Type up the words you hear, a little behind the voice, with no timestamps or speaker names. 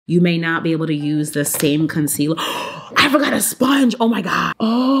you may not be able to use the same concealer. I forgot a sponge. Oh my God.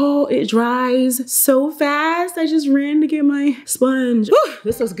 Oh, it dries so fast. I just ran to get my sponge. Whew,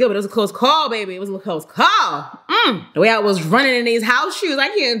 this was good, but it was a close call, baby. It was a close call. The way I was running in these house shoes, I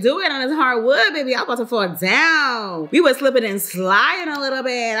can't do it on this hardwood, baby. I'm about to fall down. We were slipping and sliding a little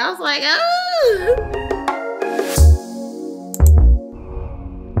bit. I was like, oh.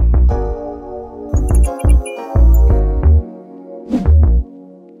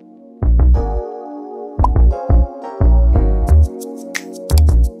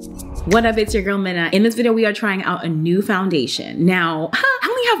 What up, it's your girl Mena. In this video, we are trying out a new foundation. Now, I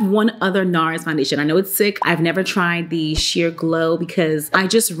only have one other Nars foundation. I know it's sick. I've never tried the Sheer Glow because I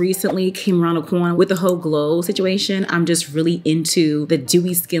just recently came around the corner with the whole glow situation. I'm just really into the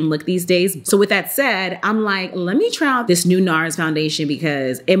dewy skin look these days. So with that said, I'm like, let me try out this new Nars foundation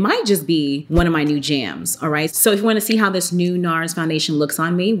because it might just be one of my new jams, all right? So if you wanna see how this new Nars foundation looks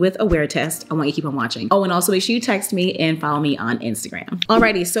on me with a wear test, I want you to keep on watching. Oh, and also make sure you text me and follow me on Instagram.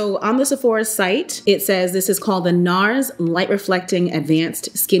 Alrighty, so on the SEPHORA site, it says this is called the Nars Light Reflecting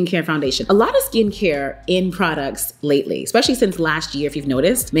Advanced Skincare Foundation. A lot of skincare in products lately, especially since last year, if you've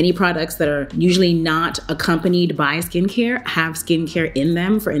noticed, many products that are usually not accompanied by skincare have skincare in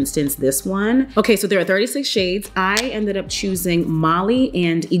them. For instance, this one. Okay, so there are 36 shades. I ended up choosing Molly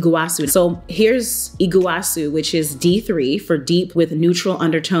and Iguazu. So here's Iguazu, which is D3 for deep with neutral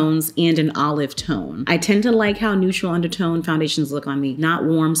undertones and an olive tone. I tend to like how neutral undertone foundations look on me. Not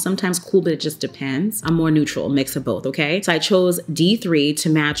warm, sometimes cool, but it just depends. I'm more neutral, mix of both, okay? So I chose D3 to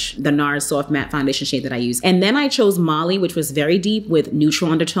match the Nars Soft Matte Foundation shade that I use. And then I chose Molly, which was very deep with neutral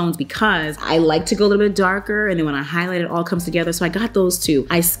undertones because I like to go a little bit darker, and then when I highlight, it all comes together. So I got those two.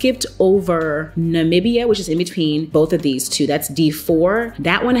 I skipped over Namibia, which is in between both of these two. That's D4.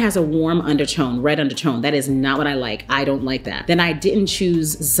 That one has a warm undertone, red undertone. That is not what I like. I don't like that. Then I didn't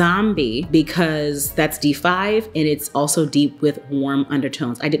choose Zombie because that's D5 and it's also deep with warm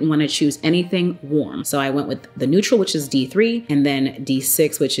undertones. I didn't want to choose anything warm. So I went with the neutral, which is D3, and then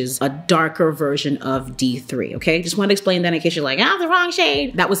D6, which is a darker version of D3, okay? Just want to explain that in case you're like, the wrong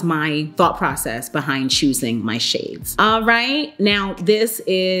shade. That was my thought process behind choosing my shades. All right, now this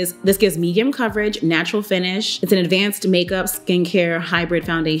gives medium coverage, natural finish. It's an advanced makeup skincare hybrid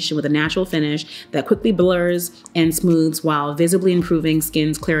foundation with a natural finish that quickly blurs and smooths while visibly improving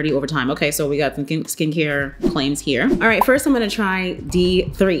skin's clarity over time. Okay, so we got some skincare claims here. All right, first I'm gonna try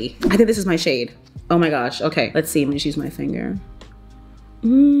D3. I think this is my shade. Oh my gosh, okay. Let's see, let me just use my finger.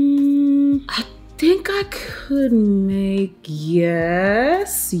 I think I could make,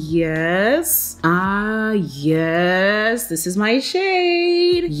 yes. Yes, this is my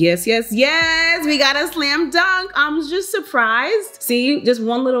shade. Yes, we got a slam dunk. I'm just surprised. See, just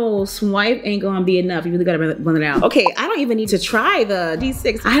one little swipe ain't gonna be enough. You really gotta blend it out. Okay, I don't even need to try the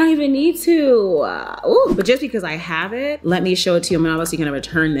D6. I don't even need to. But just because I have it, let me show it to you. I'm obviously gonna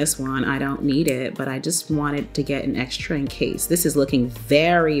return this one. I don't need it, but I just wanted to get an extra in case. This is looking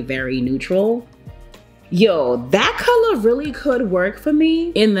very, very neutral. Yo, that color really could work for me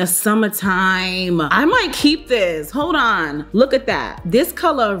in the summertime. I might keep this. Hold on. Look at that. This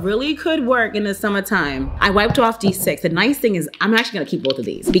color really could work in the summertime. I wiped off D6. The nice thing is I'm actually gonna keep both of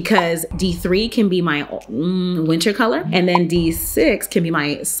these because D3 can be my winter color and then D6 can be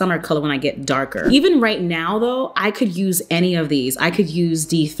my summer color when I get darker. Even right now though, I could use any of these. I could use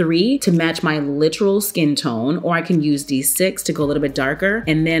D3 to match my literal skin tone, or I can use D6 to go a little bit darker,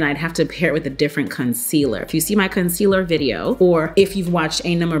 and then I'd have to pair it with a different concealer. If you see my concealer video, or if you've watched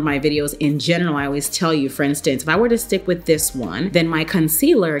a number of my videos in general, I always tell you, for instance, if I were to stick with this one, then my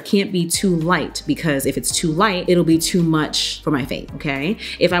concealer can't be too light because if it's too light, it'll be too much for my face, okay?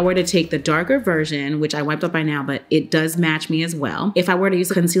 If I were to take the darker version, which I wiped up by now, but it does match me as well. If I were to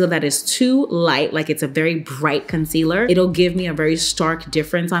use a concealer that is too light, like it's a very bright concealer, it'll give me a very stark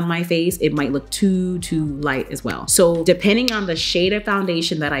difference on my face. It might look too light as well. So depending on the shade of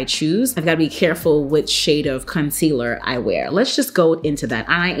foundation that I choose, I've got to be careful which shade of concealer I wear. Let's just go into that.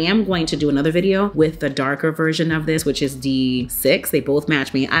 I am going to do another video with the darker version of this, which is D6. They both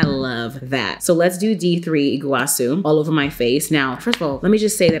match me. I love that. So let's do D3 Iguazu all over my face. Now, first of all, let me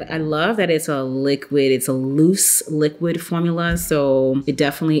just say that I love that it's a liquid. It's a loose liquid formula. So it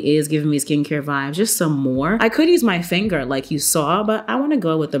definitely is giving me skincare vibes. Just some more. I could use my finger like you saw, but I want to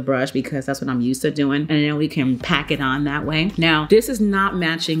go with the brush because that's what I'm used to doing. And then we can pack it on that way. Now, this is not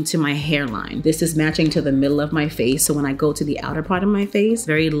matching to my hairline. This is matching stretching to the middle of my face. So when I go to the outer part of my face,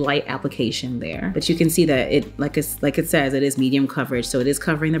 very light application there. But you can see that it, like it says, it is medium coverage. So it is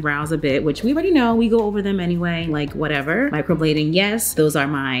covering the brows a bit, which we already know. We go over them anyway, like whatever. Microblading, yes. Those are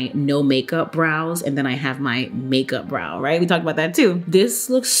my no makeup brows. And then I have my makeup brow, right? We talked about that too. This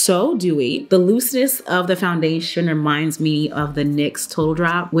looks so dewy. The looseness of the foundation reminds me of the NYX Total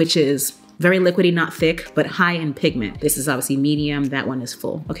Drop, which is very liquidy, not thick, but high in pigment. This is obviously medium, that one is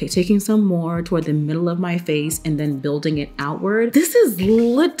full. Okay, taking some more toward the middle of my face and then building it outward. This is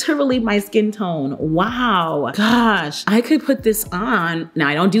literally my skin tone. Wow, gosh, I could put this on. Now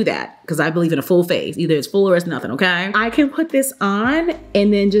I don't do that because I believe in a full face. Either it's full or it's nothing, okay? I can put this on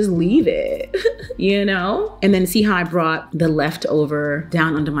and then just leave it, you know? And then see how I brought the leftover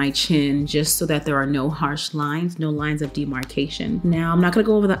down under my chin just so that there are no harsh lines, no lines of demarcation. Now, I'm not gonna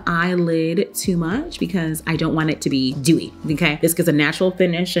go over the eyelid too much because I don't want it to be dewy, okay? This gives a natural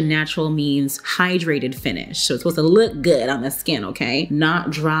finish, and natural means hydrated finish. So it's supposed to look good on the skin, okay?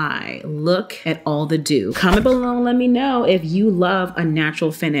 Not dry. Look at all the dew. Comment below and let me know if you love a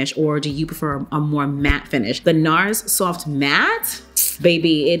natural finish or do you prefer a more matte finish. The Nars Soft Matte,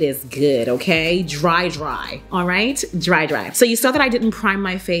 baby, it is good, okay? Dry, all right? Dry. So you saw that I didn't prime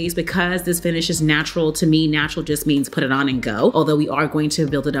my face because this finish is natural. To me, natural just means put it on and go. Although we are going to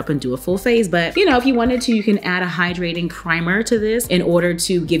build it up and do a full face, but you know, if you wanted to, you can add a hydrating primer to this in order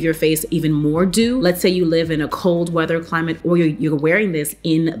to give your face even more dew. Let's say you live in a cold weather climate, or you're wearing this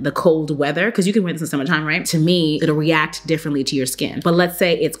in the cold weather, because you can wear this in summertime, right? To me, it'll react differently to your skin. But let's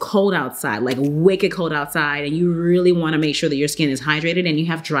say it's cold outside, like wicked cold outside, and you really wanna make sure that your skin is hydrated and you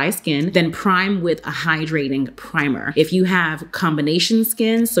have dry skin, then prime with a hydrating primer. If you have combination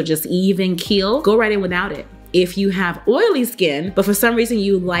skin, so just even keel, go right in without it. If you have oily skin, but for some reason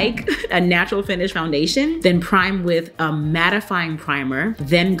you like a natural finish foundation, then prime with a mattifying primer,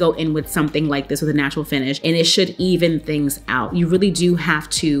 then go in with something like this with a natural finish, and it should even things out. You really do have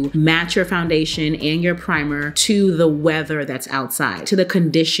to match your foundation and your primer to the weather that's outside, to the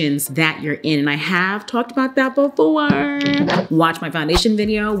conditions that you're in. And I have talked about that before. Watch my foundation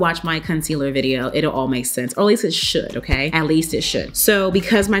video, watch my concealer video. It'll all make sense, or at least it should, okay? At least it should. So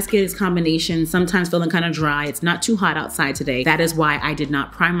because my skin is combination, sometimes feeling kind of dry, it's not too hot outside today. That is why I did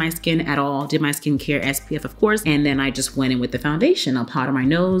not prime my skin at all. Did my skincare, SPF of course, and then I just went in with the foundation. I'll powder my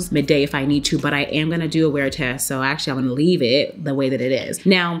nose midday if I need to, but I am gonna do a wear test. So actually I'm gonna leave it the way that it is.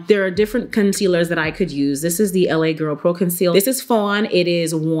 Now, there are different concealers that I could use. This is the LA Girl Pro Conceal. This is fawn, it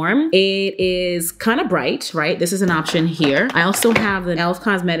is warm. It is kind of bright, right? This is an option here. I also have the e.l.f.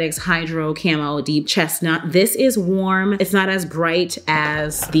 Cosmetics Hydro Camo Deep Chestnut. This is warm. It's not as bright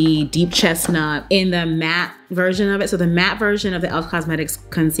as the Deep Chestnut in the matte version of it. So the matte version of the e.l.f. Cosmetics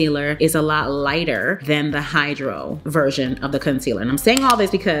concealer is a lot lighter than the hydro version of the concealer. And I'm saying all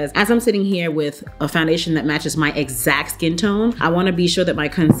this because as I'm sitting here with a foundation that matches my exact skin tone, I want to be sure that my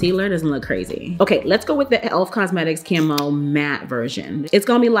concealer doesn't look crazy. Okay, let's go with the e.l.f. Cosmetics Camo matte version. It's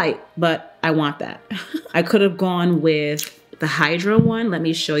gonna be light, but I want that. I could have gone with the hydro one. Let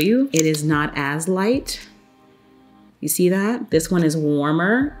me show you. It is not as light. You see that? This one is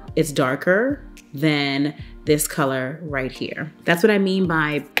warmer. It's darker than this color right here. That's what I mean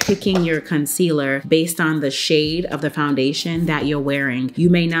by picking your concealer based on the shade of the foundation that you're wearing. You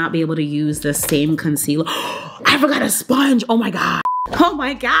may not be able to use the same concealer. I forgot a sponge. Oh my God. Oh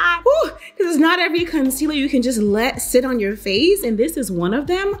my God. Because it's not every concealer you can just let sit on your face, and this is one of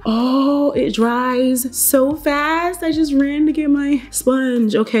them. Oh, it dries so fast. I just ran to get my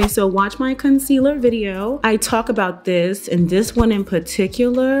sponge. Okay, so watch my concealer video. I talk about this, and this one in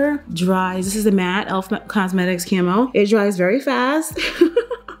particular dries. This is the matte e.l.f. Cosmetics Camo. It dries very fast.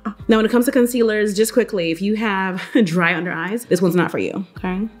 Now, when it comes to concealers, just quickly, if you have dry under eyes, this one's not for you,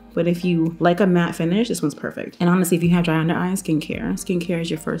 okay? But if you like a matte finish, this one's perfect. And honestly, if you have dry under eyes, skincare. Skincare is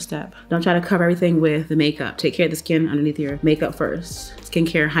your first step. Don't try to cover everything with the makeup. Take care of the skin underneath your makeup first.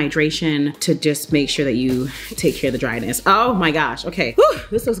 Skincare, hydration, to just make sure that you take care of the dryness. Oh my gosh, okay. Whew,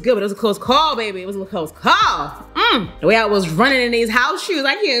 this looks good, but it was a close call, baby. It was a close call. The way I was running in these house shoes,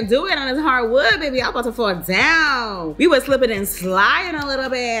 I can't do it on this hardwood, baby. I'm about to fall down. We were slipping and sliding a little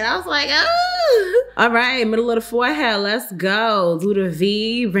bit. I was like, oh. All right, middle of the forehead, let's go. Do the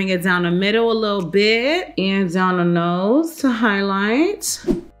V, bring it down the middle a little bit and down the nose to highlight.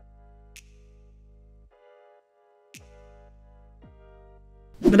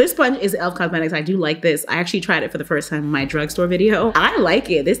 But this sponge is e.l.f. Cosmetics. I do like this. I actually tried it for the first time in my drugstore video. I like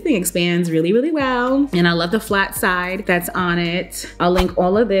it. This thing expands really, really well. And I love the flat side that's on it. I'll link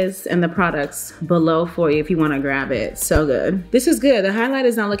all of this and the products below for you if you want to grab it. So good. This is good. The highlight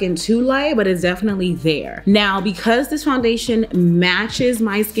is not looking too light, but it's definitely there. Now, because this foundation matches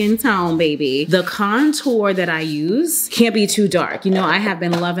my skin tone, baby, the contour that I use can't be too dark. You know, I have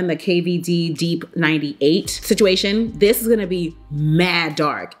been loving the KVD Deep 98 situation. This is gonna be mad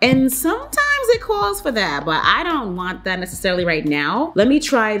dark. And sometimes it calls for that, but I don't want that necessarily right now. Let me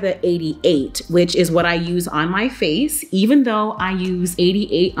try the 88, which is what I use on my face. Even though I use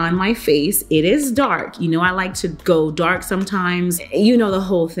 88 on my face, it is dark. You know, I like to go dark sometimes. You know the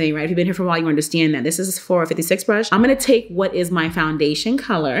whole thing, right? If you've been here for a while, you understand that. This is a Sephora 56 brush. I'm gonna take what is my foundation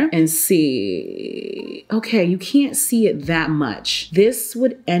color and see. Okay, you can't see it that much. This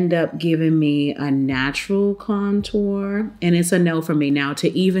would end up giving me a natural contour, and it's a no for me. Now,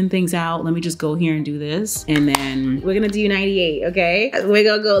 to even things out, let me just go here and do this, and then we're gonna do 98, okay? We're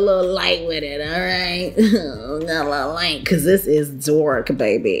gonna go a little light with it, all right? Got a little light, because this is dark,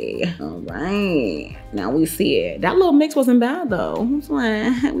 baby. All right, now we see it. That little mix wasn't bad, though.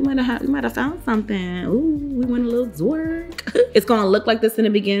 We might have found something. Ooh, we went a little dark. It's gonna look like this in the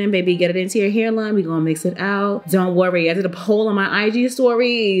beginning, baby. Get it into your hairline. We're gonna mix it out. Don't worry, I did a poll on my IG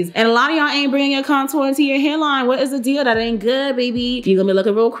stories, and a lot of y'all ain't bringing your contour into your hairline. What is the deal? That ain't good, baby. You're gonna be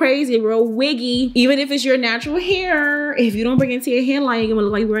looking real crazy, real wiggy. Even if it's your natural hair, if you don't bring it into your hairline, you're gonna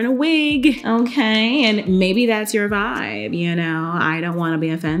look like you're wearing a wig, okay? And maybe that's your vibe, you know? I don't wanna be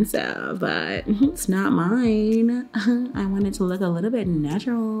offensive, but it's not mine. I want it to look a little bit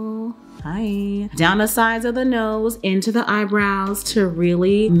natural. Hi. Down the sides of the nose, into the eyebrows to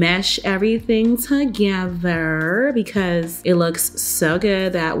really mesh everything together because it looks so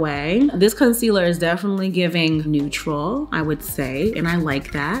good that way. This concealer is definitely giving neutral, I would say, and I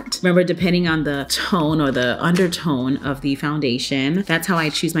like that. Remember, depending on the tone or the undertone of the foundation, that's how I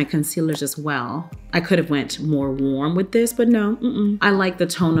choose my concealers as well. I could have went more warm with this, but no, I like the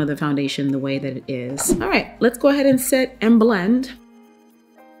tone of the foundation the way that it is. All right, let's go ahead and set and blend.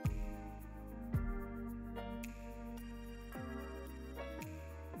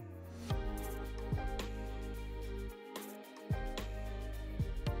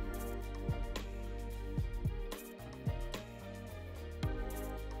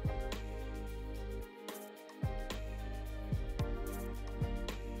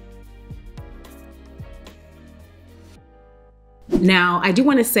 Now, I do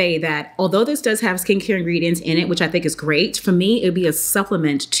want to say that although this does have skincare ingredients in it, which I think is great, for me, it would be a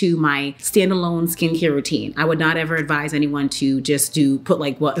supplement to my standalone skincare routine. I would not ever advise anyone to just put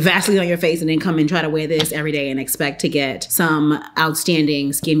like Vaseline on your face and then come and try to wear this every day and expect to get some outstanding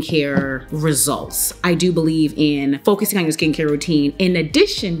skincare results. I do believe in focusing on your skincare routine in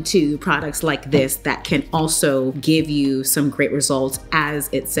addition to products like this that can also give you some great results as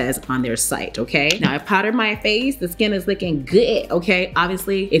it says on their site, okay? Now, I've powdered my face. The skin is looking good. Okay,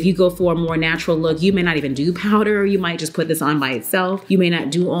 obviously, if you go for a more natural look, you may not even do powder. You might just put this on by itself. You may not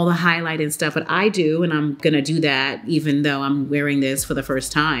do all the highlight and stuff, but I do, and I'm gonna do that even though I'm wearing this for the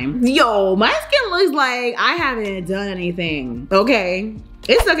first time. Yo, my skin looks like I haven't done anything, okay?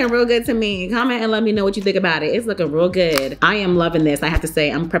 It's looking real good to me. Comment and let me know what you think about it. It's looking real good. I am loving this. I have to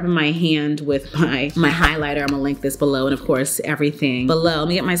say, I'm prepping my hand with my highlighter. I'm gonna link this below, and of course, everything below. Let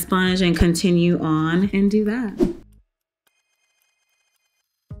me get my sponge and continue on and do that.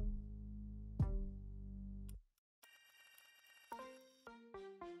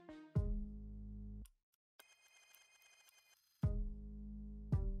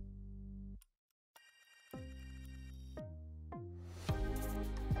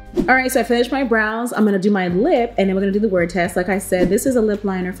 All right, so I finished my brows. I'm gonna do my lip, and then we're gonna do the word test. Like I said, this is a lip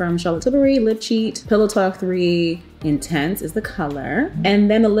liner from Charlotte Tilbury, Lip Cheat. Pillow Talk 3 Intense is the color. And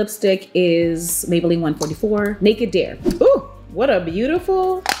then the lipstick is Maybelline 144 Naked Dare. Ooh, what a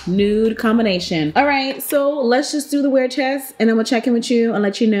beautiful nude combination. All right, so let's just do the wear test, and I'm gonna check in with you and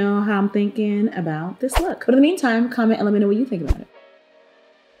let you know how I'm thinking about this look. But in the meantime, comment and let me know what you think about it.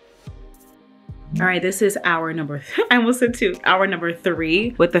 All right, this is hour number, I almost said 2, hour number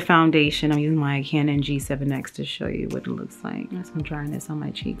 3 with the foundation. I'm using my Canon G7X to show you what it looks like. There's some dryness on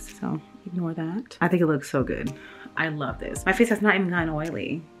my cheeks, so ignore that. I think it looks so good. I love this. My face has not even gotten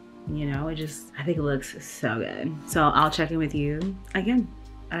oily. You know, I think it looks so good. So I'll check in with you again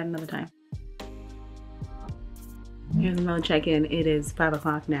at another time. Here's another check-in. It is 5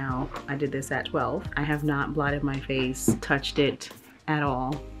 o'clock now. I did this at 12. I have not blotted my face, touched it at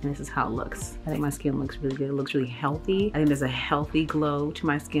all, and this is how it looks. I think my skin looks really good. It looks really healthy. I think there's a healthy glow to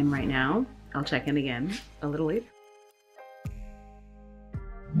my skin right now. I'll check in again a little later.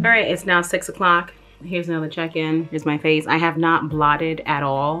 All right, it's now 6 o'clock. Here's another check-in. Here's my face. I have not blotted at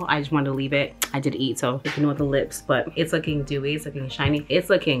all. I just wanted to leave it. I did eat, so ignore the lips, but it's looking dewy, it's looking shiny. It's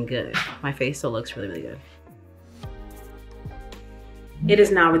looking good. My face still looks really, really good. It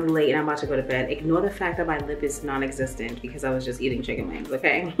is now really late and I'm about to go to bed. Ignore the fact that my lip is non-existent because I was just eating chicken wings,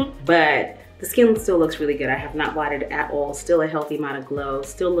 okay? But the skin still looks really good. I have not blotted at all. Still a healthy amount of glow.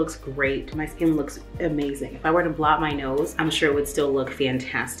 Still looks great. My skin looks amazing. If I were to blot my nose, I'm sure it would still look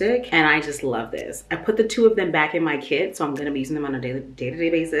fantastic. And I just love this. I put the 2 of them back in my kit, so I'm gonna be using them on a day-to-day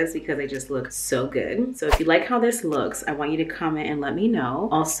basis because they just look so good. So if you like how this looks, I want you to comment and let me know.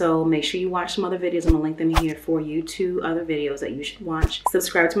 Also, make sure you watch some other videos. I'm gonna link them here for you, 2 other videos that you should watch.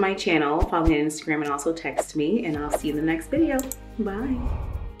 Subscribe to my channel, follow me on Instagram, and also text me. And I'll see you in the next video. Bye.